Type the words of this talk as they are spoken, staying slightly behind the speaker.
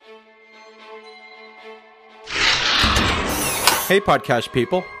Hey, podcast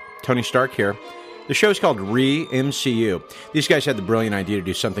people. Tony Stark here. The show is called Re-MCU. These guys had the brilliant idea to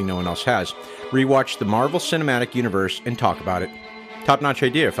do something no one else has. Rewatch the Marvel Cinematic Universe and talk about it. Top-notch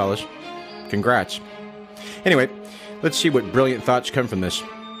idea, fellas. Congrats. Anyway, let's see what brilliant thoughts come from this.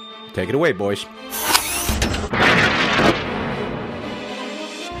 Take it away, boys.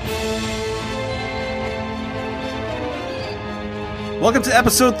 Welcome to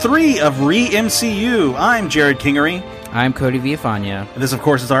episode 3 of Re-MCU. I'm Jared Kingery. I'm Cody Villafana. And this, of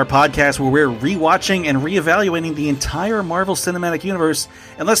course, is our podcast where we're rewatching and reevaluating the entire Marvel Cinematic Universe.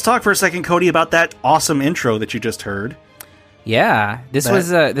 And let's talk for a second, Cody, about that awesome intro that you just heard. Yeah, this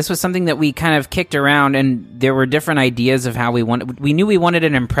was something that we kind of kicked around, and there were different ideas of how we wanted. We knew we wanted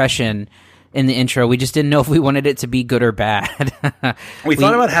an impression in the intro. We just didn't know if we wanted it to be good or bad. we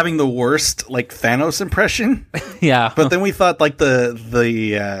thought about having the worst, like, Thanos impression. Yeah, but then we thought, like,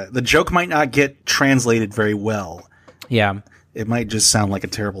 the joke might not get translated very well. Yeah, it might just sound like a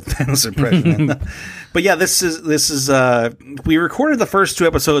terrible Thanos impression. But yeah, this is we recorded the first 2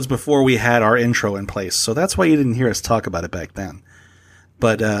 episodes before we had our intro in place, so that's why you didn't hear us talk about it back then.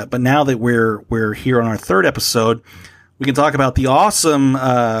 But now that we're here on our 3rd episode, we can talk about the awesome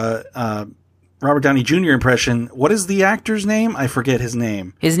Robert Downey Jr. impression. What is the actor's name? I forget his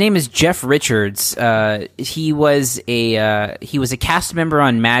name. His name is Jeff Richards. He was a cast member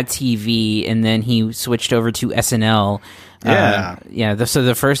on Mad TV, and then he switched over to SNL.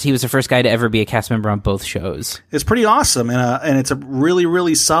 So he was the first guy to ever be a cast member on both shows. It's pretty awesome, and it's a really,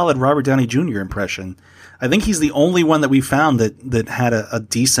 really solid Robert Downey Jr. impression. I think he's the only one that we found that had a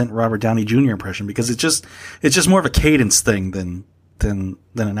decent Robert Downey Jr. impression, because it's just more of a cadence thing than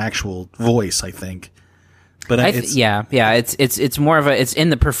an actual voice, I think. But it's more of it's in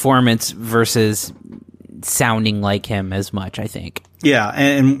the performance versus sounding like him as much, I think. Yeah,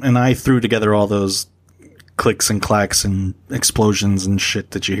 and I threw together all those clicks and clacks and explosions and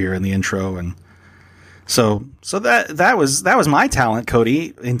shit that you hear in the intro, and so that was my talent,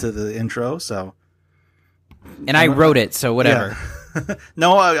 Cody, into the intro. So, and I wrote it, so whatever. Yeah.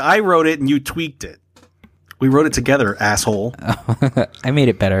 No, I wrote it and you tweaked it. We wrote it together, asshole. I made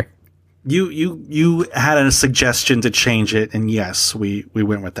it better. You had a suggestion to change it, and yes, we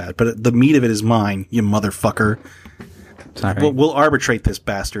went with that. But the meat of it is mine, you motherfucker. Sorry. We'll arbitrate this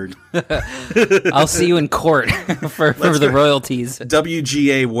bastard. I'll see you in court for the royalties.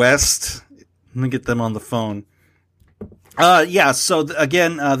 WGA West. Let me get them on the phone. So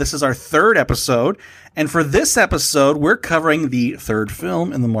again, this is our 3rd episode. And for this episode, we're covering the 3rd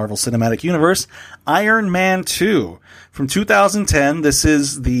film in the Marvel Cinematic Universe, Iron Man 2. From 2010, this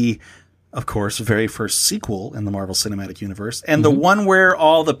is the, of course, very first sequel in the Marvel Cinematic Universe, and the one where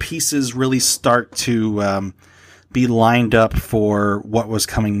all the pieces really start to be lined up for what was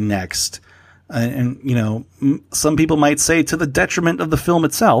coming next. And you know, some people might say to the detriment of the film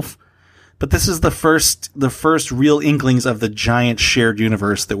itself, but this is the first real inklings of the giant shared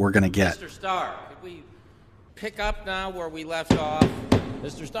universe that we're going to get. Mr. Stark, could we pick up now where we left off?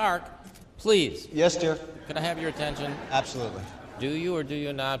 Mr. Stark, please. Yes, dear. Can I have your attention? Absolutely. Do you or do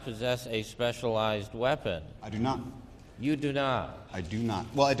you not possess a specialized weapon? I do not. You do not? I do not.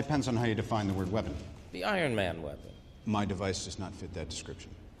 Well, it depends on how you define the word weapon. The Iron Man weapon. My device does not fit that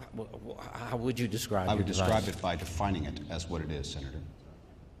description. How would you describe it? I would describe it by defining it as what it is, Senator.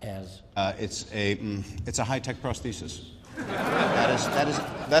 As? It's a high-tech prosthesis.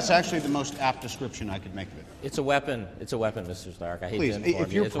 That's actually the most apt description I could make of it. It's a weapon. It's a weapon, Mr. Stark. I hate Please, to inform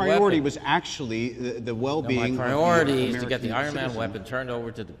if your it's priority was actually the well-being, my priority of is to get the Iron Man citizen. weapon turned over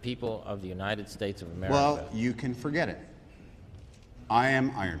to the people of the United States of America. Well, you can forget it. I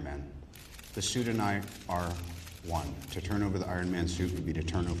am Iron Man. The suit and I are one. To turn over the Iron Man suit would be to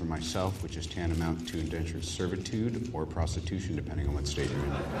turn over myself, which is tantamount to indentured servitude or prostitution, depending on what state you're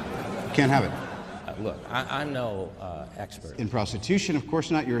in. You can't have it. Look, I'm no expert. In prostitution, of course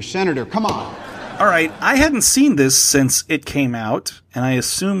not. You're a senator. Come on. All right, I hadn't seen this since it came out, and I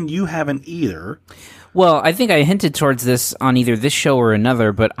assume you haven't either. Well, I think I hinted towards this on either this show or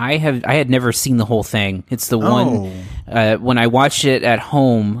another, but I had never seen the whole thing. It's the one when I watched it at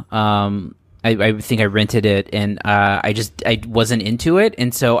home. I think I rented it, and I wasn't into it,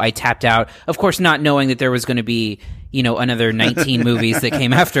 and so I tapped out. Of course, not knowing that there was going to be another 19 movies that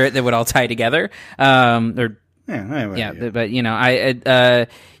came after it that would all tie together. But this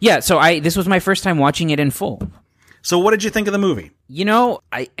was my first time watching it in full. So what did you think of the movie?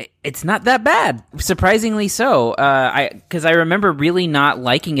 It's not that bad, surprisingly so. Because I remember really not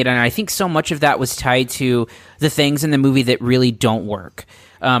liking it, and I think so much of that was tied to the things in the movie that really don't work.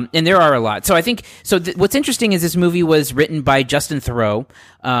 And there are a lot. So I think what's interesting is this movie was written by Justin Theroux.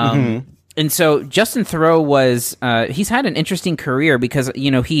 And so Justin Theroux was he's had an interesting career because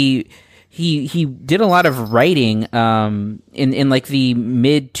he did a lot of writing in like the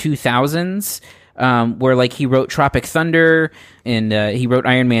mid 2000s where like he wrote Tropic Thunder and he wrote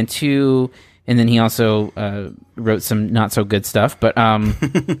Iron Man 2. And then he also wrote some not so good stuff, but and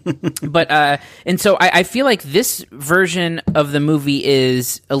so I feel like this version of the movie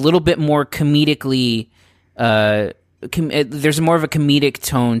is a little bit more comedically. There's more of a comedic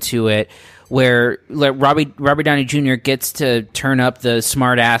tone to it, where like Robert Downey Jr. gets to turn up the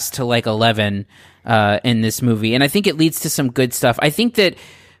smart ass to like 11 in this movie, and I think it leads to some good stuff. I think that.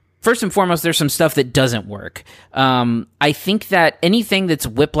 First and foremost, there's some stuff that doesn't work. I think that anything that's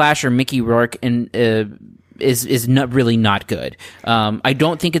Whiplash or Mickey Rourke is not really not good. I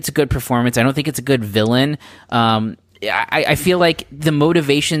don't think it's a good performance. I don't think it's a good villain. I feel like the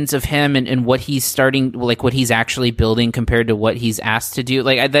motivations of him and what he's starting, like what he's actually building compared to what he's asked to do,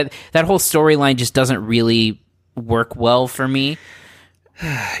 like that whole storyline just doesn't really work well for me.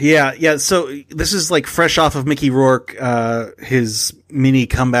 Yeah. So this is like fresh off of Mickey Rourke, his mini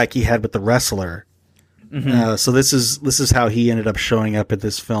comeback he had with The Wrestler. Mm-hmm. So this is how he ended up showing up at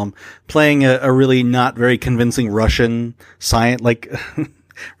this film, playing a really not very convincing Russian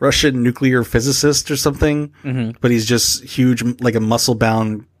Russian nuclear physicist or something. Mm-hmm. But he's just huge, like a muscle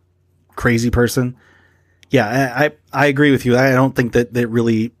bound, crazy person. Yeah, I agree with you. I don't think that it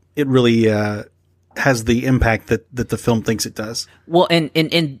really has the impact that the film thinks it does. Well,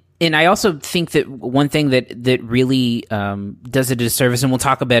 and I also think that one thing that really does a disservice, and we'll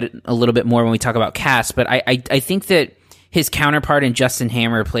talk about it a little bit more when we talk about cast, but I think that his counterpart in Justin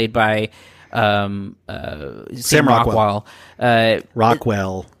Hammer, played by Sam Rockwell.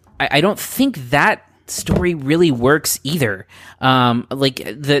 Rockwell. I don't think that story really works either. Like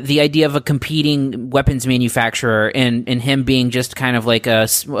the idea of a competing weapons manufacturer and him being just kind of like a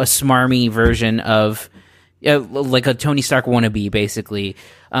smarmy version of like a Tony Stark wannabe, basically.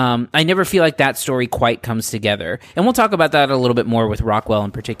 I never feel like that story quite comes together. And we'll talk about that a little bit more with Rockwell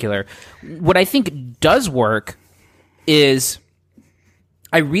in particular. What I think does work is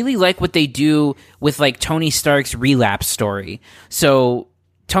I really like what they do with like Tony Stark's relapse story. So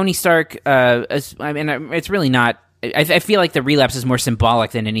Tony Stark, it's really not. I feel like the relapse is more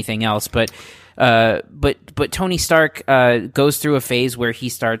symbolic than anything else. But Tony Stark goes through a phase where he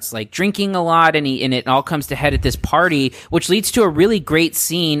starts like drinking a lot, and it all comes to head at this party, which leads to a really great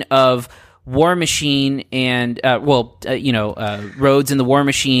scene of War Machine and Rhodes in the War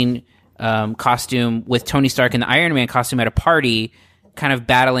Machine costume with Tony Stark in the Iron Man costume at a party, kind of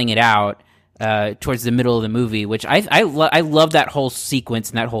battling it out. Towards the middle of the movie, which I love that whole sequence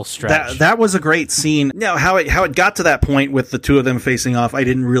and that whole stretch. That was a great scene. Now, how it got to that point with the two of them facing off, I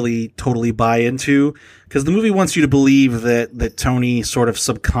didn't really totally buy into, because the movie wants you to believe that Tony sort of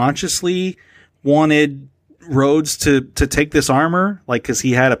subconsciously wanted Rhodes to take this armor, like because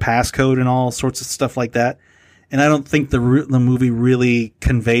he had a passcode and all sorts of stuff like that. And I don't think the movie really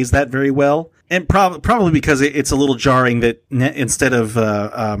conveys that very well. And probably because it's a little jarring that instead of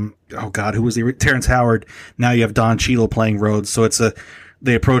who was he? Terrence Howard. Now you have Don Cheadle playing Rhodes, so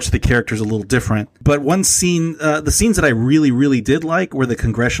they approach the characters a little different. But one scene, the scenes that I really, really did like were the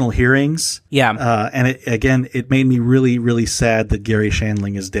congressional hearings. Yeah, and it made me really, really sad that Gary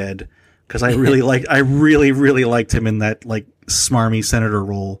Shandling is dead, because I really, really liked him in that like smarmy senator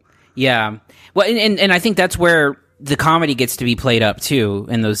role. Yeah, well, and I think that's where the comedy gets to be played up too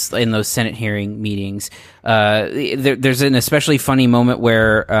in those Senate hearing meetings. There's an especially funny moment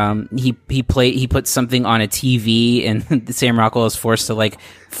where he puts something on a TV and Sam Rockwell is forced to like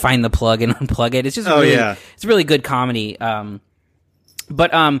find the plug and unplug it. It's just it's really good comedy. One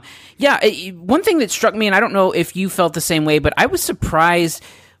thing that struck me, and I don't know if you felt the same way, but I was surprised.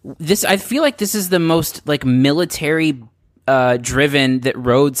 I feel like this is the most like military driven that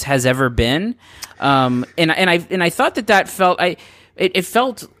Rhodes has ever been. And I thought that felt it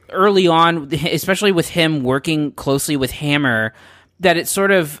felt early on, especially with him working closely with Hammer, that it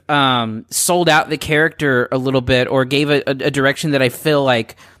sort of sold out the character a little bit, or gave a direction that I feel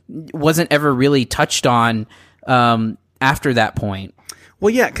like wasn't ever really touched on after that point.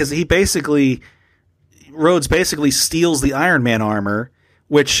 Well, yeah, because Rhodes basically steals the Iron Man armor,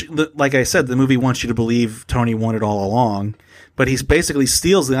 which, like I said, the movie wants you to believe Tony wanted all along. But he basically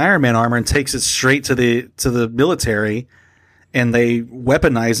steals the Iron Man armor and takes it straight to the military, and they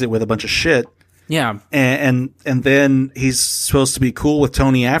weaponize it with a bunch of shit. Yeah, and then he's supposed to be cool with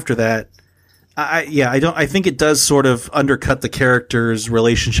Tony after that. I think it does sort of undercut the character's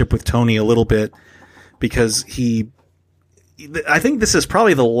relationship with Tony a little bit, because I think this is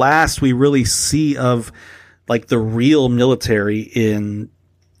probably the last we really see of like the real military in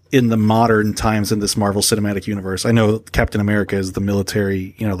in the modern times in this Marvel Cinematic Universe. I know Captain America is the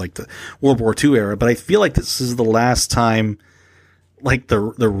military, like the World War II era, but I feel like this is the last time like the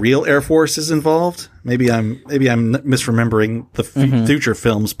real Air Force is involved. Maybe I'm misremembering the future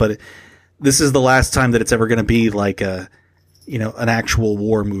films, but this is the last time that it's ever going to be like an actual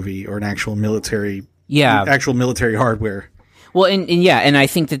war movie or an actual military hardware. Well, and I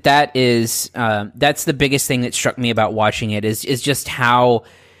think that is that's the biggest thing that struck me about watching it is just how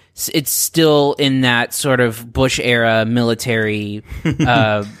it's still in that sort of Bush era military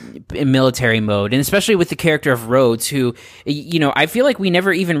mode, and especially with the character of Rhodes, who I feel like we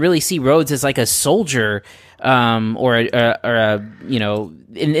never even really see Rhodes as like a soldier or a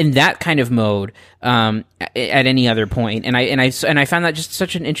in that kind of mode at any other point, and I found that just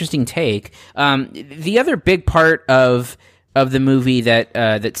such an interesting take. The other big part of the movie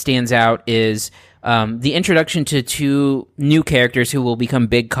that stands out is the introduction to two new characters who will become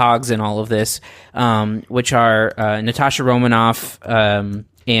big cogs in all of this, which are Natasha Romanoff and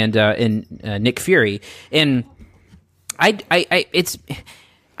Nick Fury. And I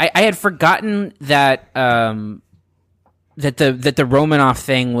had forgotten that the Romanoff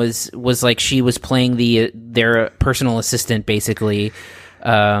thing was like she was playing their personal assistant basically.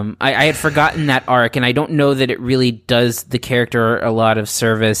 I had forgotten that arc, and I don't know that it really does the character a lot of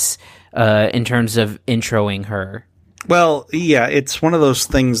service in terms of introing her. Well, yeah, it's one of those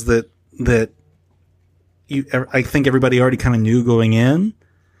things that I think everybody already kind of knew going in,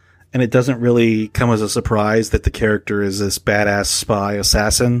 and it doesn't really come as a surprise that the character is this badass spy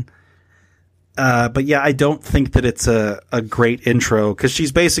assassin. But yeah, I don't think that it's a great intro, because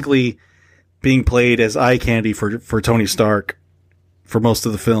she's basically being played as eye candy for Tony Stark for most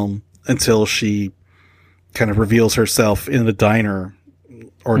of the film, until she kind of reveals herself in the diner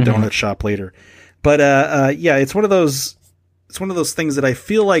or donut shop later. But yeah, it's one of those things that I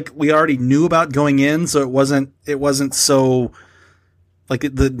feel like we already knew about going in, so it wasn't so like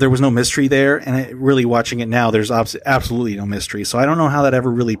there was no mystery there. And really watching it now, there's absolutely no mystery. So I don't know how that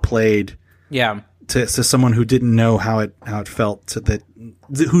ever really played. Yeah. To someone who didn't know how it felt,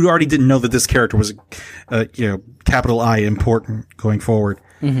 who already didn't know that this character was, capital I important going forward.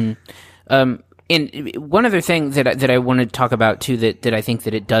 Mm-hmm. And one other thing that I want to talk about too, that I think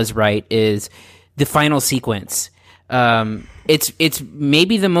that it does right, is the final sequence. It's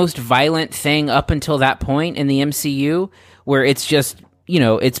maybe the most violent thing up until that point in the MCU, where it's just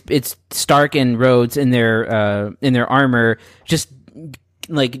it's Stark and Rhodes in their armor just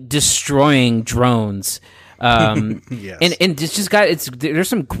like destroying drones. Yes. And it's just there's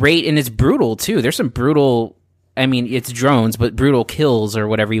some great, and it's brutal too. There's some brutal, I mean, it's drones, but brutal kills or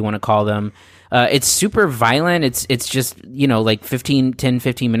whatever you want to call them. It's super violent. It's just, like 15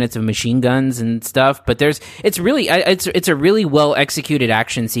 minutes of machine guns and stuff, but it's a really well executed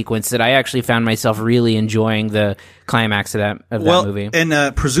action sequence that I actually found myself really enjoying the climax of that movie.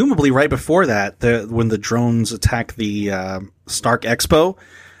 And presumably right before that, when the drones attack the Stark Expo,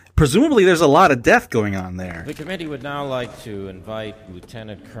 presumably there's a lot of death going on there. The committee would now like to invite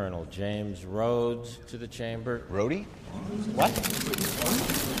Lieutenant Colonel James Rhodes to the chamber. Rhodey? What?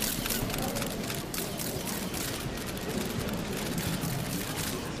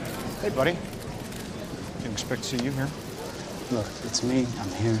 Hey, buddy. Didn't expect to see you here. Look, it's me.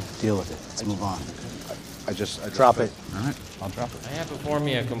 I'm here. Deal with it. Let's move on. I just drop it. All right, I'll drop it. I have before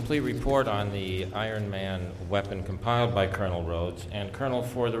me a complete report on the Iron Man weapon compiled by Colonel Rhodes. And Colonel,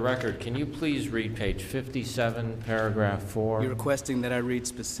 for the record, can you please read page 57, paragraph 4? You're requesting that I read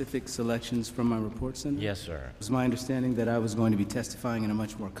specific selections from my report, Senator? Yes, sir. It was my understanding that I was going to be testifying in a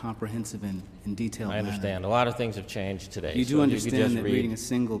much more comprehensive and detailed manner. I understand. A lot of things have changed today. You do so understand that reading a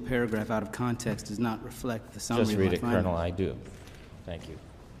single paragraph out of context does not reflect the summary Just of my read it, findings. Colonel. I do. Thank you.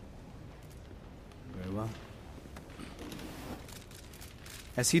 Very well.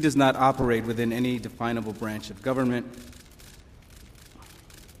 As he does not operate within any definable branch of government,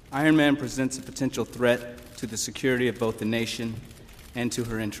 Iron Man presents a potential threat to the security of both the nation and to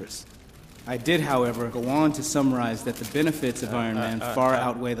her interests. I did, however, go on to summarize that the benefits of Iron Man far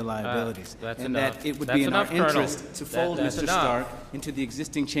outweigh the liabilities, and enough. that it would That's be in our enough, Colonel. interest to fold That's Mr. enough. Stark into the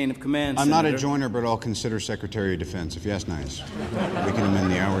existing chain of command, I'm not a Senator. joiner, but I'll consider Secretary of Defense, if you ask nice. We can amend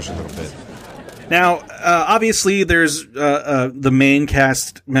the hours a little bit. Now, obviously, there's the main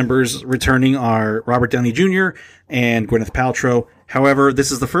cast members returning are Robert Downey Jr. and Gwyneth Paltrow. However,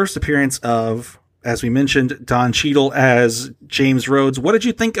 this is the first appearance of, as we mentioned, Don Cheadle as James Rhodes. What did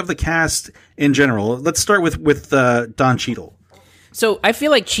you think of the cast in general? Let's start with Don Cheadle. So I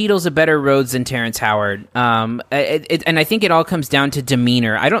feel like Cheadle's a better Rhodes than Terrence Howard, and I think it all comes down to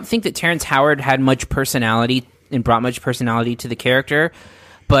demeanor. I don't think that Terrence Howard had much personality and brought much personality to the character.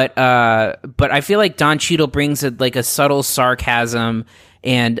 but I feel like Don Cheadle brings a subtle sarcasm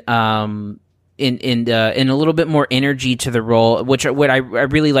and in a little bit more energy to the role, which what I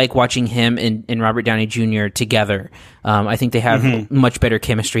really like watching him and Robert Downey Jr. together. I think they have much better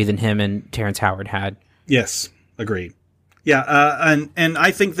chemistry than him and Terrence Howard had. Yes, agreed. Yeah, and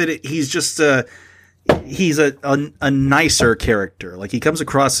I think that he's just he's a nicer character. Like, he comes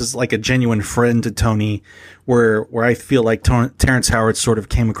across as like a genuine friend to Tony, where I feel like Terrence Howard sort of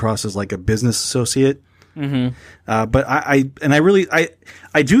came across as like a business associate. But I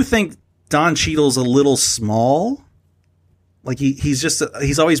do think Don Cheadle's a little small. Like,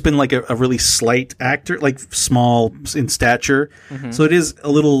 he's always been like a really slight actor, like small in stature. So it is a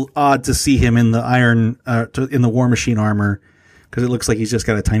little odd to see him in the in the War Machine armor, because it looks like he's just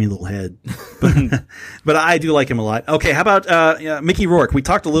got a tiny little head. But I do like him a lot. Okay, how about Mickey Rourke? We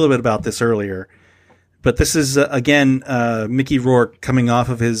talked a little bit about this earlier, but this is again Mickey Rourke coming off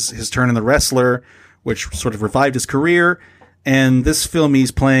of his turn in The Wrestler, which sort of revived his career. And this film,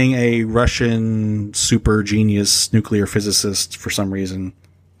 he's playing a Russian super genius nuclear physicist for some reason.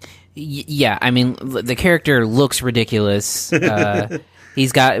 Yeah, I mean, the character looks ridiculous.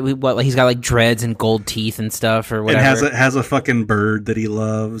 He's got like dreads and gold teeth and stuff, or whatever. And has a fucking bird that he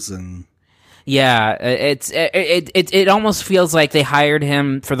loves, and yeah, it almost feels like they hired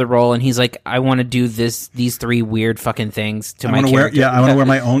him for the role, and he's like, I want to do these three weird fucking things to my character. I want to wear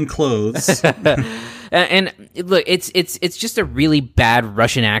my own clothes. And look, it's just a really bad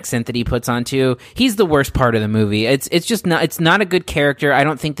Russian accent that he puts on too. He's the worst part of the movie. It's not a good character. I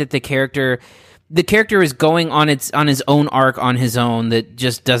don't think that the character is going on his own arc on his own that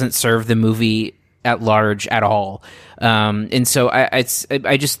just doesn't serve the movie at large at all. And so I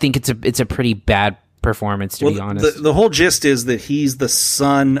just think it's a pretty bad performance, to be honest. The whole gist is that he's the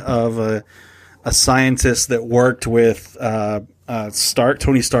son of a scientist that worked with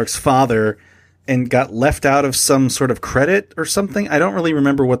Tony Stark's father, and got left out of some sort of credit or something. I don't really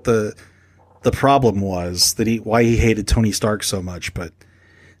remember what the problem was, why he hated Tony Stark so much, but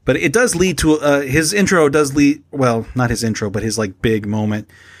it does lead to his intro does lead, well, not his intro, but his like big moment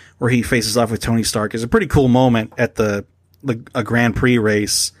where he faces off with Tony Stark is a pretty cool moment at a Grand Prix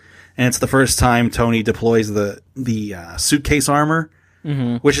race, and it's the first time Tony deploys the suitcase armor,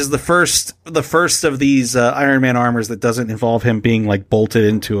 which is the first of these Iron Man armors that doesn't involve him being like bolted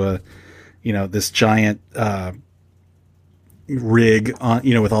into this giant rig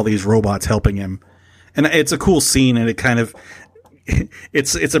on, with all these robots helping him. And it's a cool scene, and it kind of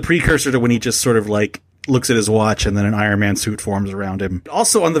it's a precursor to when he just sort of like looks at his watch and then an Iron Man suit forms around him.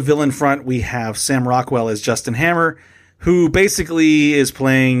 Also on the villain front, we have Sam Rockwell as Justin Hammer, who basically is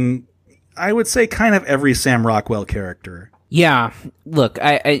playing, I would say, kind of every Sam Rockwell character. Yeah, look,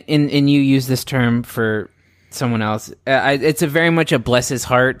 I and you use this term for someone else. It's a very much a bless his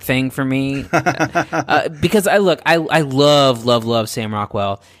heart thing for me, because I love Sam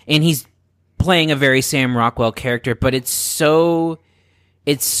Rockwell, and he's playing a very Sam Rockwell character, but it's so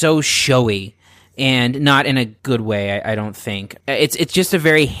showy, and not in a good way. I don't think it's just a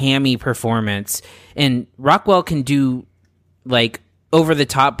very hammy performance, and Rockwell can do like over the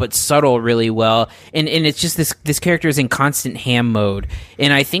top but subtle really well, and it's just this character is in constant ham mode,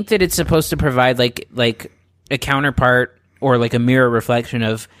 and I think that it's supposed to provide like a counterpart or like a mirror reflection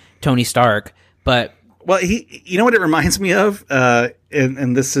of Tony Stark. But well, you know what it reminds me of,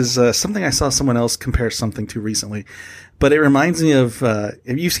 and this is something I saw someone else compare something to recently, but it reminds me of have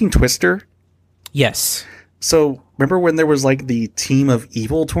you seen Twister? Yes. So remember when there was like the team of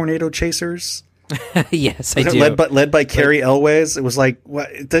evil tornado chasers? Yes, I do. Led by Carrie Elwes. It was like, what?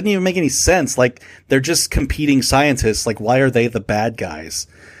 It doesn't even make any sense. Like, they're just competing scientists. Like, why are they the bad guys?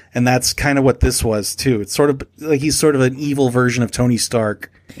 And that's kind of what this was too. It's sort of like he's sort of an evil version of Tony Stark.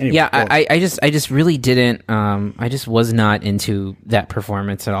 Anyway, yeah, I just really didn't. I just was not into that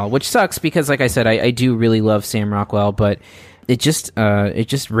performance at all, which sucks because, like I said, I do really love Sam Rockwell, but it just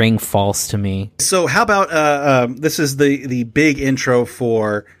rang false to me. So how about this is the big intro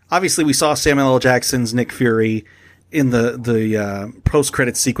for. Obviously, we saw Samuel L. Jackson's Nick Fury in the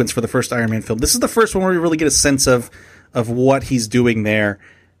post-credits sequence for the first Iron Man film. This is the first one where we really get a sense of what he's doing there.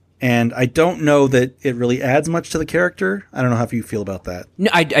 And I don't know that it really adds much to the character. I don't know how you feel about that. No,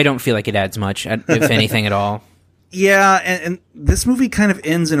 I don't feel like it adds much, if anything at all. Yeah, and this movie kind of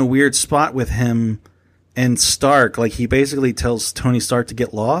ends in a weird spot with him and Stark. Like, he basically tells Tony Stark to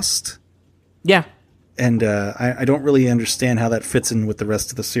get lost. Yeah. And I don't really understand how that fits in with the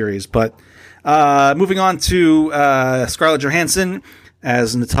rest of the series. But moving on to Scarlett Johansson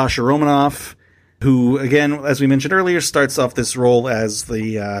as Natasha Romanoff, who, again, as we mentioned earlier, starts off this role as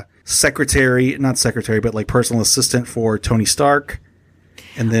the not secretary, but like personal assistant for Tony Stark.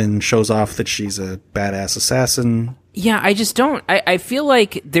 and then shows off that she's a badass assassin. Yeah, I just don't. I feel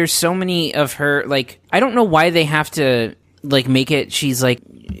like there's so many of her. Like, I don't know why they have to like make it. She's like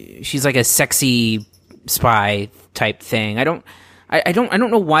a sexy spy type thing. I don't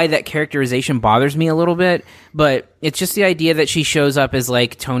know why that characterization bothers me a little bit, but it's just the idea that she shows up as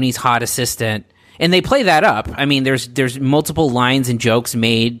like Tony's hot assistant, and they play that up. I mean, there's multiple lines and jokes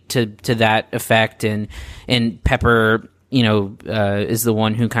made to that effect, and Pepper, is the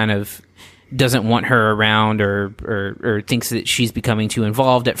one who kind of doesn't want her around or thinks that she's becoming too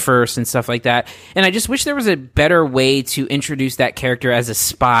involved at first and stuff like that. And I just wish there was a better way to introduce that character as a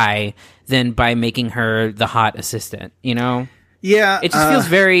spy than by making her the hot assistant, Yeah. It just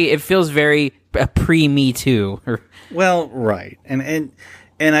feels very pre-Me Too. Well, right. And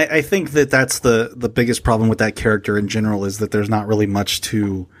I think that's the biggest problem with that character in general is that there's not really much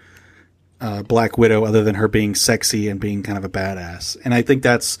to Black Widow other than her being sexy and being kind of a badass. And I think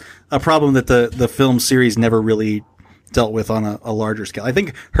that's a problem that the film series never really dealt with on a larger scale. I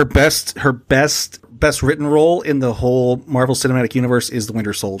think her best written role in the whole Marvel Cinematic Universe is the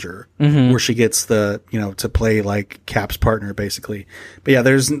Winter Soldier, where she gets to play like Cap's partner basically. But yeah,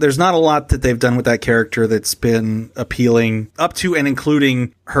 there's not a lot that they've done with that character that's been appealing up to and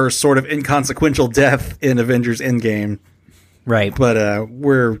including her sort of inconsequential death in Avengers Endgame. Right. But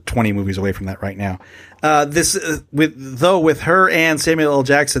we're 20 movies away from that right now. With her and Samuel L.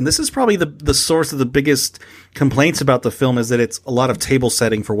 Jackson, this is probably the source of the biggest complaints about the film is that it's a lot of table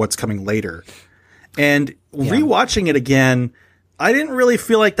setting for what's coming later. And rewatching it again, I didn't really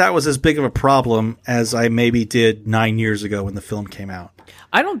feel like that was as big of a problem as I maybe did 9 years ago when the film came out.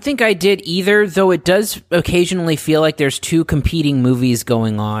 I don't think I did either, though it does occasionally feel like there's two competing movies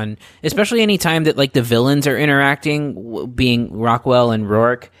going on, especially any time that like the villains are interacting, being Rockwell and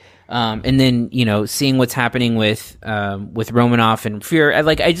Rourke. And then, seeing what's happening with Romanoff and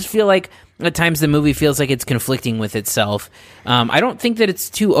Fuhrer. I just feel like at times the movie feels like it's conflicting with itself. I don't think that it's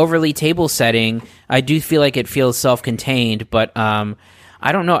too overly table setting. I do feel like it feels self-contained, but I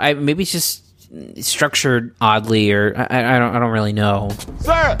don't know. Maybe it's just structured oddly, or I don't really know.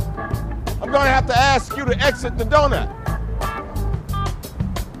 Sir, I'm going to have to ask you to exit the donut.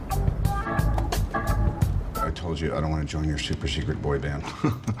 I told you I don't want to join your super secret boy band.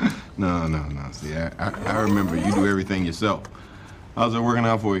 No. See, I remember you do everything yourself. How's it working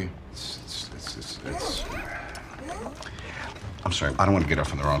out for you? It's I'm sorry, I don't want to get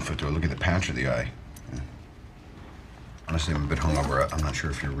off on the wrong foot. Do I look at the patch or the eye? Honestly, I'm a bit hungover. I'm not sure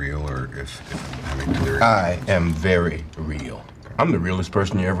if you're real or if I'm having delirium. I am very real. I'm the realest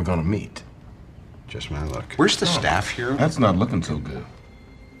person you're ever gonna meet. Just my luck. Where's the staff here? That's not looking so good.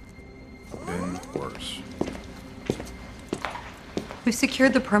 Been worse. We've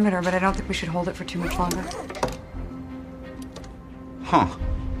secured the perimeter, but I don't think we should hold it for too much longer. Huh.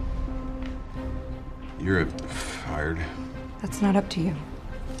 You're fired. That's not up to you.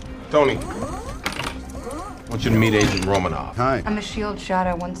 Tony, I want you to meet Agent Romanoff. Hi. I'm a SHIELD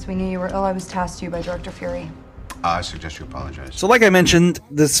shadow. Once we knew you were ill, I was tasked to you by Director Fury. I suggest you apologize. So like I mentioned,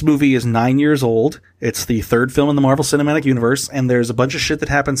 this movie is 9 years old. It's the third film in the Marvel Cinematic Universe, and there's a bunch of shit that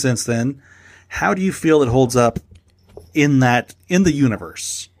happened since then. How do you feel it holds up in the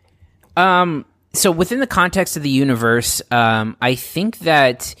universe? So within the context of the universe, I think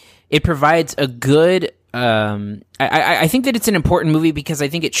that it provides a good. I think that it's an important movie because I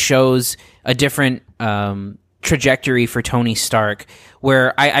think it shows a different trajectory for Tony Stark.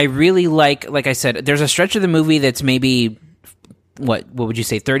 Where I really like I said, there's a stretch of the movie that's maybe what would you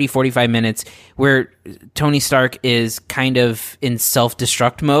say, 30, 45 minutes, where Tony Stark is kind of in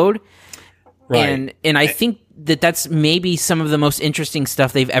self-destruct mode. Right. And I think that's maybe some of the most interesting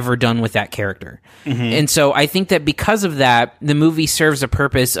stuff they've ever done with that character. Mm-hmm. And so I think that because of that, the movie serves a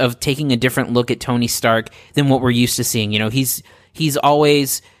purpose of taking a different look at Tony Stark than what we're used to seeing. He's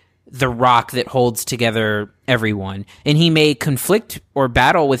always the rock that holds together everyone. And he may conflict or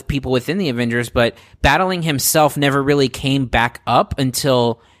battle with people within the Avengers, but battling himself never really came back up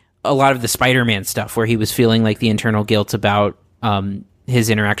until a lot of the Spider-Man stuff where he was feeling like the internal guilt about his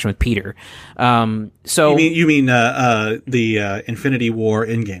interaction with Peter. So you mean the Infinity War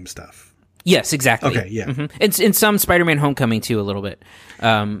Endgame stuff? Yes, exactly. Okay, yeah. Mm-hmm. It's in some Spider-Man Homecoming too, a little bit.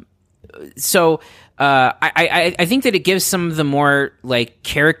 I think that it gives some of the more like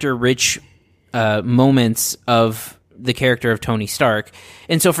character-rich moments of the character of Tony Stark,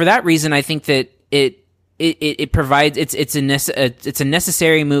 and so for that reason, I think that it provides it's a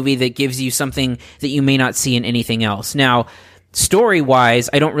necessary movie that gives you something that you may not see in anything else. Now, story-wise,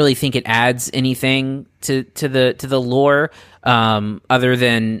 I don't really think it adds anything to the lore, other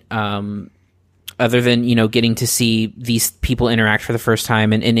than other than, you know, getting to see these people interact for the first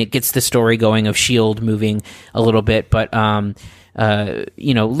time, and it gets the story going of S.H.I.E.L.D. moving a little bit. But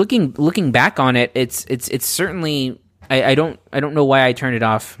you know, looking back on it, it's certainly I don't know why I turned it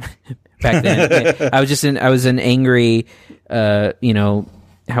off back then. I was an angry, you know,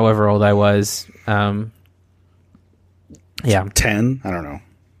 however old I was. Yeah, 10. I don't know.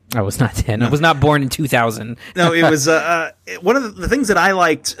 I was not 10. I was not born in 2000. No, it was one of the things that I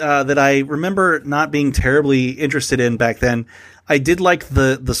liked that I remember not being terribly interested in back then. I did like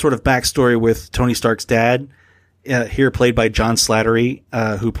the sort of backstory with Tony Stark's dad, here played by John Slattery,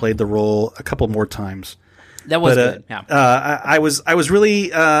 who played the role a couple more times. That was good. Yeah. I was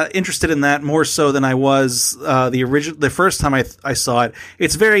really interested in that more so than I was the first time I saw it.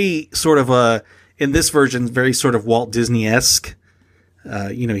 It's very sort of in this version, very sort of Walt Disney-esque.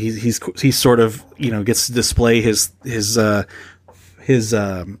 You know, he's sort of, you know, gets to display his Stark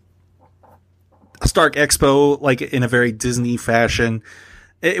Expo like in a very Disney fashion.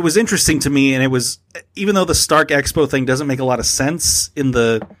 It was interesting to me, and it was, even though the Stark Expo thing doesn't make a lot of sense in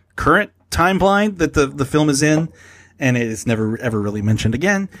the current timeline that the film is in, and it is never ever really mentioned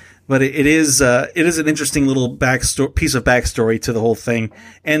again. But it is an interesting little piece of backstory to the whole thing,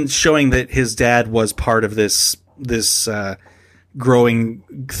 and showing that his dad was part of this growing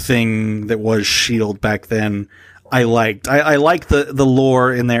thing that was S.H.I.E.L.D. back then. I liked the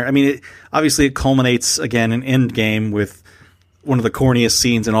lore in there. I mean, obviously it culminates again in Endgame with one of the corniest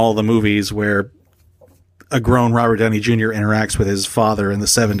scenes in all of the movies, where a grown Robert Downey Jr. interacts with his father in the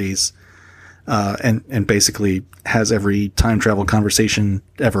 70s, and basically has every time travel conversation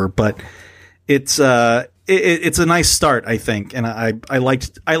ever. But it's a nice start, I think, and I like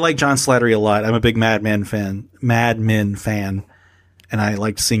John Slattery a lot. I'm a big Mad Men fan, and I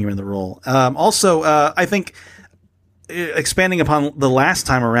liked seeing him in the role. Also, I think, expanding upon the last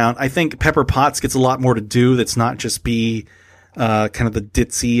time around, I think Pepper Potts gets a lot more to do. That's not just be kind of the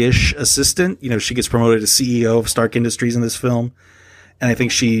ditzy-ish assistant. You know, she gets promoted to CEO of Stark Industries in this film, and I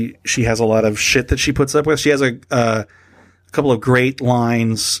think she has a lot of shit that she puts up with. She has a couple of great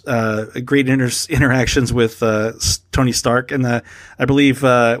lines, great interactions with Tony Stark, and I believe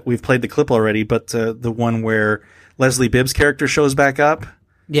we've played the clip already, but the one where Leslie Bibb's character shows back up.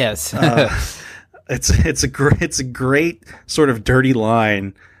 Yes. It's a great sort of dirty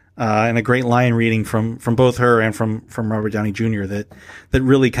line, and a great line reading from both her and from Robert Downey Jr. that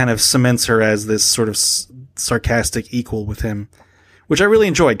really kind of cements her as this sort of sarcastic equal with him, which I really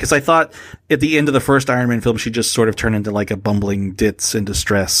enjoyed, because I thought at the end of the first Iron Man film, she just sort of turned into like a bumbling ditz in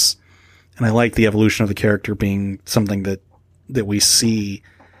distress. And I like the evolution of the character being something that we see.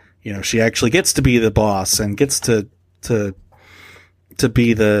 You know, she actually gets to be the boss and gets to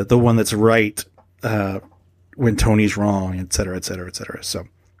be the one that's right, when Tony's wrong, et cetera, et cetera, et cetera. So,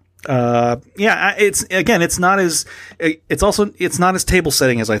 yeah, it's not as table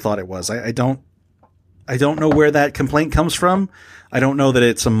setting as I thought it was. I don't know where that complaint comes from. I don't know that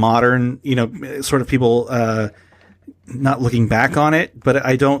it's a modern, you know, sort of people, not looking back on it, but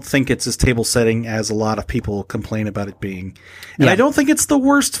I don't think it's as table setting as a lot of people complain about it being. And I don't think it's the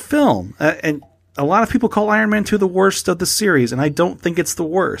worst film. And a lot of people call Iron Man 2 the worst of the series, and I don't think it's the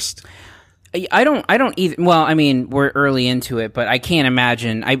worst. I don't either. Well, I mean, we're early into it, but I can't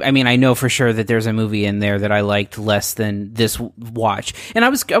imagine. I mean, I know for sure that there's a movie in there that I liked less than this watch. And I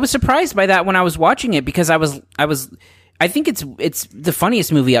was surprised by that when I was watching it, because I think it's the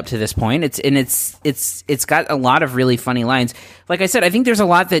funniest movie up to this point. It's got a lot of really funny lines. Like I said, I think there's a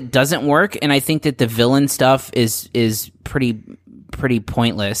lot that doesn't work, and I think that the villain stuff is pretty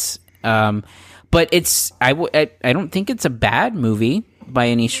pointless. But I don't think it's a bad movie by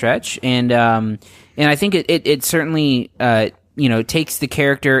any stretch, and I think it certainly you know, takes the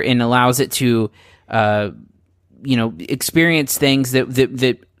character and allows it to you know, experience things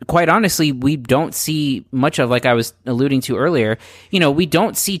that quite honestly we don't see much of. Like I was alluding to earlier, you know, we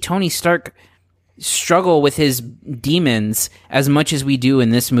don't see Tony Stark struggle with his demons as much as we do in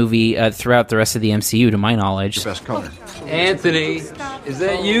this movie throughout the rest of the MCU, to my knowledge. Best color. Anthony, is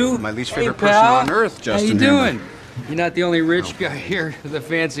that you? My least favorite person on earth, Justin. How you doing? You're not the only rich guy here with a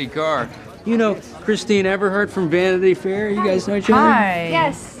fancy car. You know Christine Everhart from Vanity Fair? You guys know each other? Hi.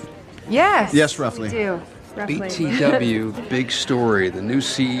 Yes. Yes. Yes, roughly. We do. Roughly. BTW, big story. The new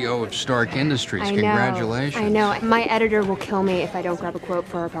CEO of Stark Industries. I know. Congratulations. I know. My editor will kill me if I don't grab a quote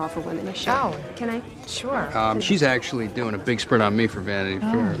for our Powerful Women issue. Oh. Can I? Sure. She's actually doing a big spread on me for Vanity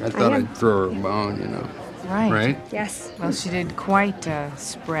Fair. I thought I'd throw her a bone, you know. Right. Yes. Well, she did quite a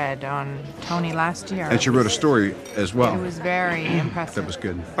spread on Tony last year. And she wrote a story as well. It was very impressive. That was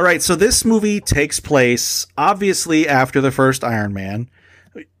good. All right, so this movie takes place obviously after the first Iron Man.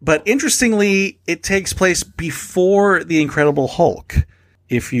 But interestingly, it takes place before The Incredible Hulk,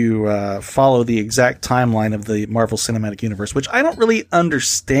 if you follow the exact timeline of the Marvel Cinematic Universe, which I don't really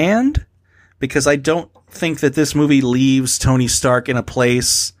understand, because I don't think that this movie leaves Tony Stark in a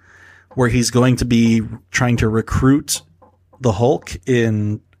place where he's going to be trying to recruit the Hulk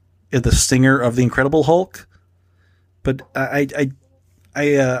in the stinger of The Incredible Hulk. But I'm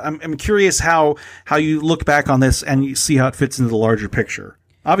curious how you look back on this and you see how it fits into the larger picture.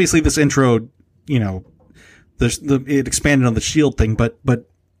 Obviously, this intro, it expanded on the SHIELD thing, but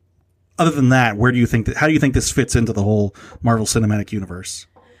other than that, how do you think this fits into the whole Marvel Cinematic Universe?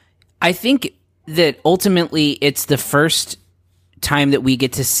 I think that ultimately it's the first time that we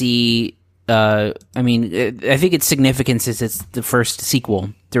get to see. I think its significance is it's the first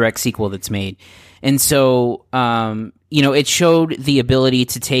direct sequel that's made, and so it showed the ability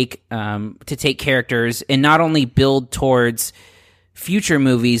to take characters and not only build towards future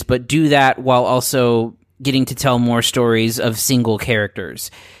movies, but do that while also getting to tell more stories of single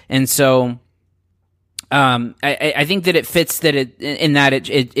characters. And so I think that it fits that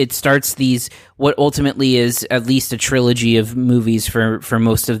it starts these, what ultimately is at least a trilogy of movies for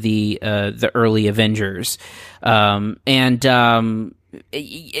most of the early Avengers. As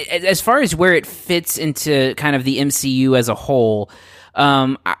far as where it fits into kind of the MCU as a whole,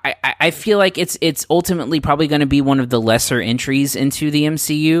 I feel like it's ultimately probably going to be one of the lesser entries into the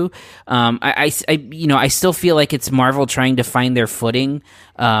MCU. I still feel like it's Marvel trying to find their footing,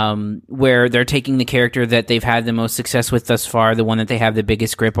 where they're taking the character that they've had the most success with thus far, the one that they have the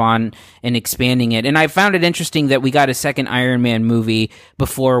biggest grip on, and expanding it. And I found it interesting that we got a second Iron Man movie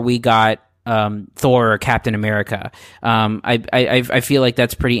before we got Thor or Captain America. I feel like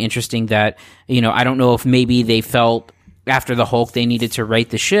that's pretty interesting that, I don't know if maybe they felt after the Hulk they needed to right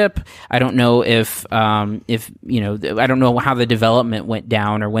the ship. I don't know if I don't know how the development went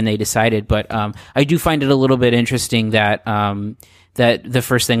down or when they decided, but I do find it a little bit interesting that that the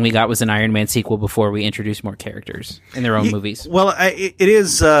first thing we got was an Iron Man sequel before we introduced more characters in their own movies. Well, it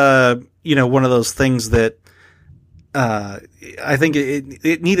is one of those things that I think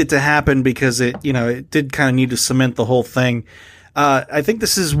it needed to happen because it did kind of need to cement the whole thing. I think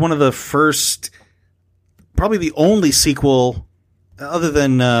this is one of the first, probably the only sequel other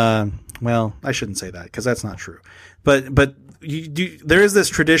than, well, I shouldn't say that because that's not true. But there is this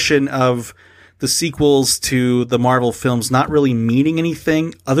tradition of the sequels to the Marvel films not really meaning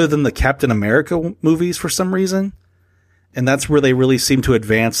anything other than the Captain America movies for some reason. And that's where they really seem to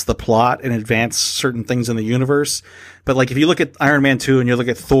advance the plot and advance certain things in the universe. But like if you look at Iron Man 2 and you look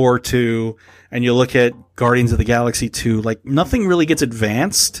at Thor 2 and you look at Guardians of the Galaxy 2, like nothing really gets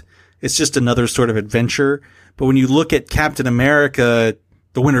advanced. It's just another sort of adventure. But when you look at Captain America,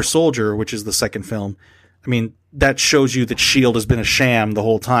 The Winter Soldier, which is the second film, I mean, that shows you that S.H.I.E.L.D. has been a sham the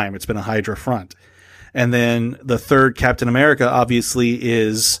whole time. It's been a Hydra front. And then the third Captain America obviously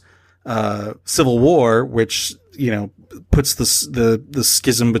is Civil War, which, puts the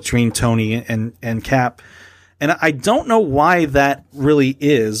schism between Tony and Cap. And I don't know why that really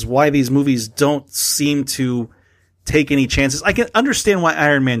is, why these movies don't seem to take any chances. I can understand why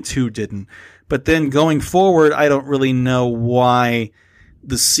Iron Man 2 didn't, but then going forward, I don't really know why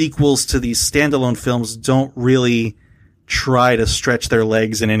the sequels to these standalone films don't really try to stretch their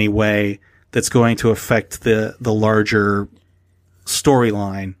legs in any way that's going to affect the larger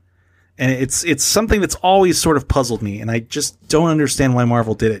storyline. And it's something that's always sort of puzzled me, and I just don't understand why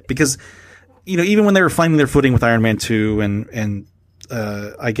Marvel did it. Because, even when they were finding their footing with Iron Man 2 and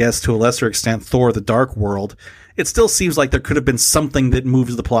I guess to a lesser extent Thor: The Dark World, it still seems like there could have been something that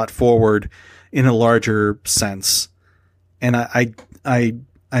moves the plot forward in a larger sense. And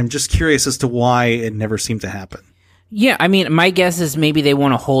I'm just curious as to why it never seemed to happen. Yeah, I mean, my guess is maybe they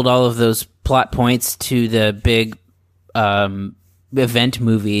want to hold all of those plot points to the big event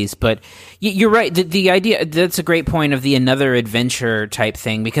movies, but you're right. The idea, that's a great point of the another adventure type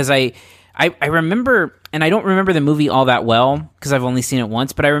thing, because I remember, and I don't remember the movie all that well because I've only seen it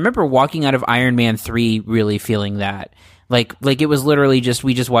once, but I remember walking out of Iron Man 3 really feeling that. Like it was literally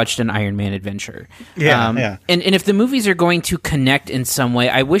we just watched an Iron Man adventure. Yeah, yeah. And if the movies are going to connect in some way,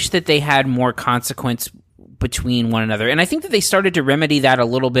 I wish that they had more consequence between one another. And I think that they started to remedy that a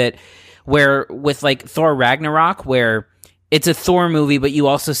little bit where with like Thor Ragnarok, where it's a Thor movie, but you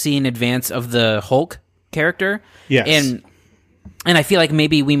also see an advance of the Hulk character. Yes. And I feel like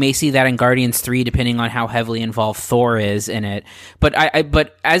maybe we may see that in Guardians 3, depending on how heavily involved Thor is in it. But I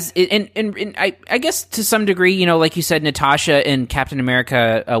guess to some degree, like you said, Natasha in Captain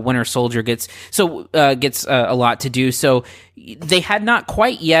America: Winter Soldier gets a lot to do. So they had not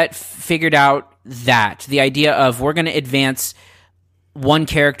quite yet figured out that the idea of we're going to advance one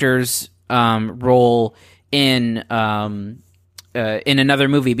character's role in another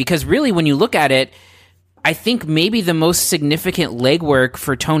movie, because really when you look at it, I think maybe the most significant legwork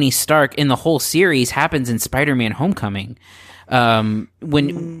for Tony Stark in the whole series happens in Spider-Man: Homecoming.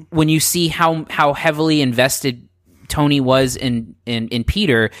 When you see how heavily invested Tony was in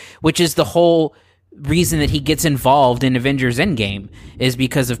Peter, which is the whole reason that he gets involved in Avengers Endgame, is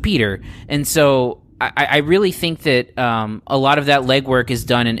because of Peter. And so I really think that a lot of that legwork is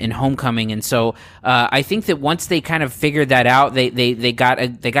done in Homecoming. And so I think that once they kind of figured that out, they got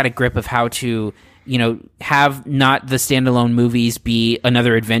a grip of how to, have not the standalone movies be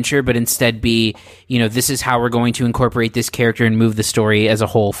another adventure, but instead be, this is how we're going to incorporate this character and move the story as a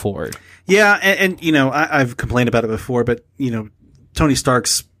whole forward. Yeah, and I've complained about it before, but, Tony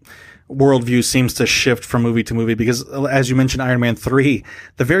Stark's worldview seems to shift from movie to movie because, as you mentioned, Iron Man 3,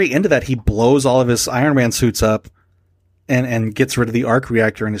 the very end of that, he blows all of his Iron Man suits up and gets rid of the arc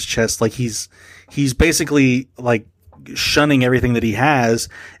reactor in his chest. Like, he's basically, like, shunning everything that he has.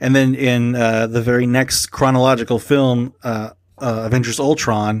 And then in the very next chronological film, Avengers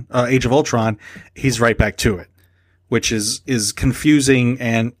Ultron, Age of Ultron, he's right back to it, which is confusing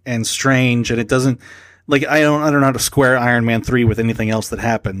and strange. And it doesn't, like, I don't know how to square Iron Man 3 with anything else that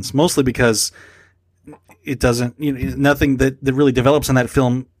happens, mostly because it doesn't, nothing that really develops in that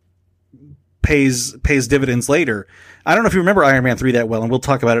film pays dividends later. I don't know if you remember Iron Man 3 that well, and we'll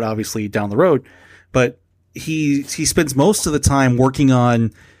talk about it obviously down the road, but he spends most of the time working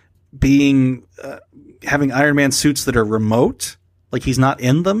on being having Iron Man suits that are remote, like he's not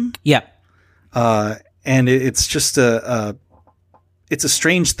in them. Yeah. And it's just it's a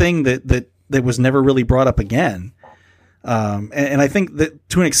strange thing that was never really brought up again. And I think that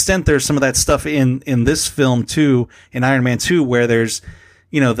to an extent there's some of that stuff in this film too, in Iron Man 2, where there's,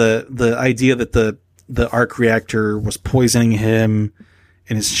 the idea that the arc reactor was poisoning him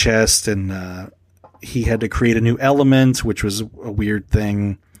in his chest, and he had to create a new element, which was a weird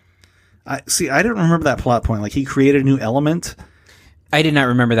thing. I don't remember that plot point. Like, he created a new element. I did not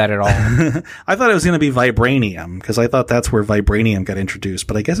remember that at all. I thought it was going to be vibranium, because I thought that's where vibranium got introduced,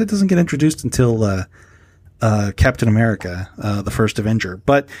 but I guess it doesn't get introduced until Captain America, the first Avenger.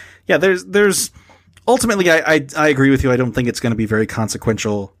 But yeah, there's ultimately, I agree with you. I don't think it's going to be very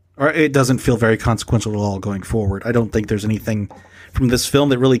consequential, or it doesn't feel very consequential at all going forward. I don't think there's anything from this film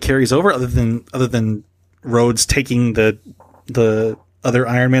that really carries over, other than Rhodes taking the other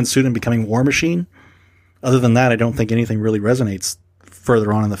Iron Man suit and becoming War Machine. Other than that, I don't think anything really resonates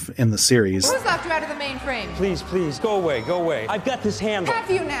further on in the series. Who's locked you out of the mainframe? Please, go away. I've got this handled.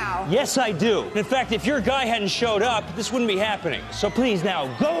 Have you now? Yes, I do. In fact, if your guy hadn't showed up, this wouldn't be happening. So please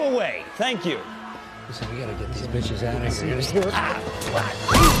now, go away. Thank you. Listen, we gotta get these bitches out of here.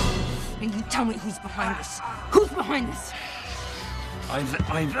 And you tell me who's behind this. Who's behind this? Ivan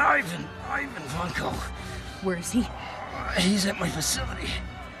Funko. Where is he? He's at my facility.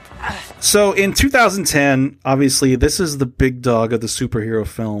 So in 2010, obviously, this is the big dog of the superhero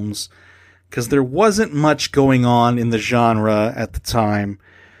films, because there wasn't much going on in the genre at the time.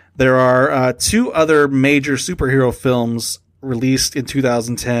 There are two other major superhero films released in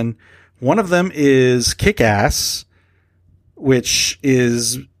 2010. One of them is Kick-Ass, which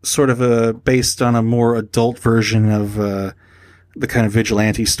is sort of based on a more adult version of the kind of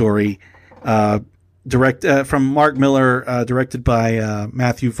vigilante story. From Mark Miller, directed by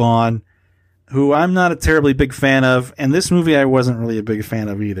Matthew Vaughn, who I'm not a terribly big fan of, and this movie I wasn't really a big fan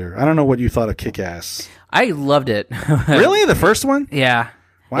of either. I don't know what you thought of Kick-Ass. I loved it. Really? The first one? Yeah.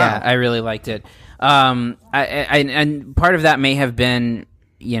 Wow. Yeah, I really liked it. And part of that may have been,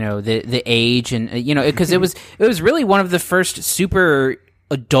 the age, and because it was really one of the first super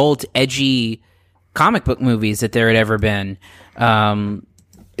adult, edgy comic book movies that there had ever been.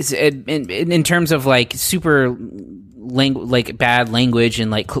 In terms of like super bad language,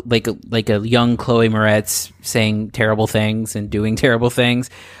 and like a young Chloe Moretz saying terrible things and doing terrible things.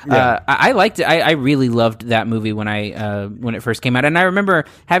 Yeah. I liked it. I really loved that movie when it first came out, and I remember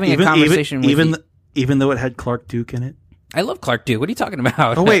having a conversation with even though it had Clark Duke in it. I love Clark Duke. What are you talking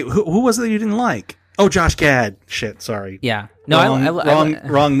about? Oh wait, who was it that you didn't like? Oh, Josh Gad. Shit, sorry. Yeah. No,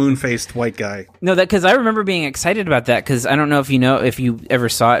 wrong moon-faced white guy. No, because I remember being excited about that, because I don't know if you ever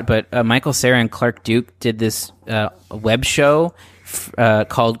saw it, but Michael Cera and Clark Duke did this web show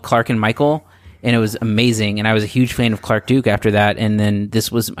called Clark and Michael, and it was amazing. And I was a huge fan of Clark Duke after that. And then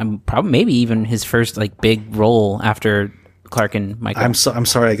this was probably maybe even his first big role after Clark and Michael. I'm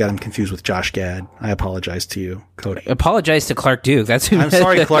sorry I got him confused with Josh Gad. I apologize to you, Cody. Apologize to Clark Duke. That's who. I'm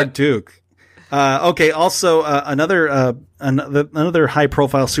sorry, Clark Duke. Okay. Also, another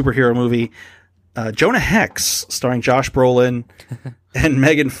high-profile superhero movie, Jonah Hex, starring Josh Brolin and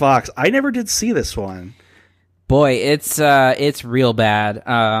Megan Fox. I never did see this one. Boy, it's real bad.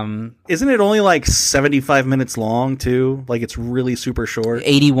 Isn't it only like 75 minutes long too? Like it's really super short.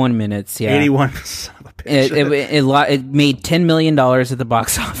 81 minutes. Yeah, 81. Son of a bitch. It made $10 million at the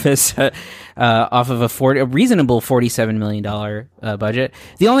box office off of a reasonable $47 million budget.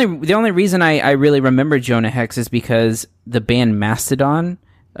 The only reason I really remember Jonah Hex is because the band Mastodon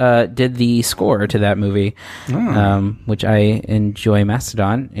did the score to that movie, which I enjoy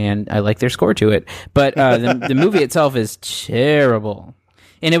Mastodon, and I like their score to it. But the movie itself is terrible.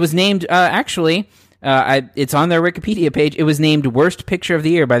 And it was named, it's on their Wikipedia page, it was named Worst Picture of the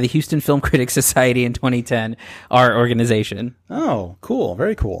Year by the Houston Film Critics Society in 2010, our organization. Oh, cool.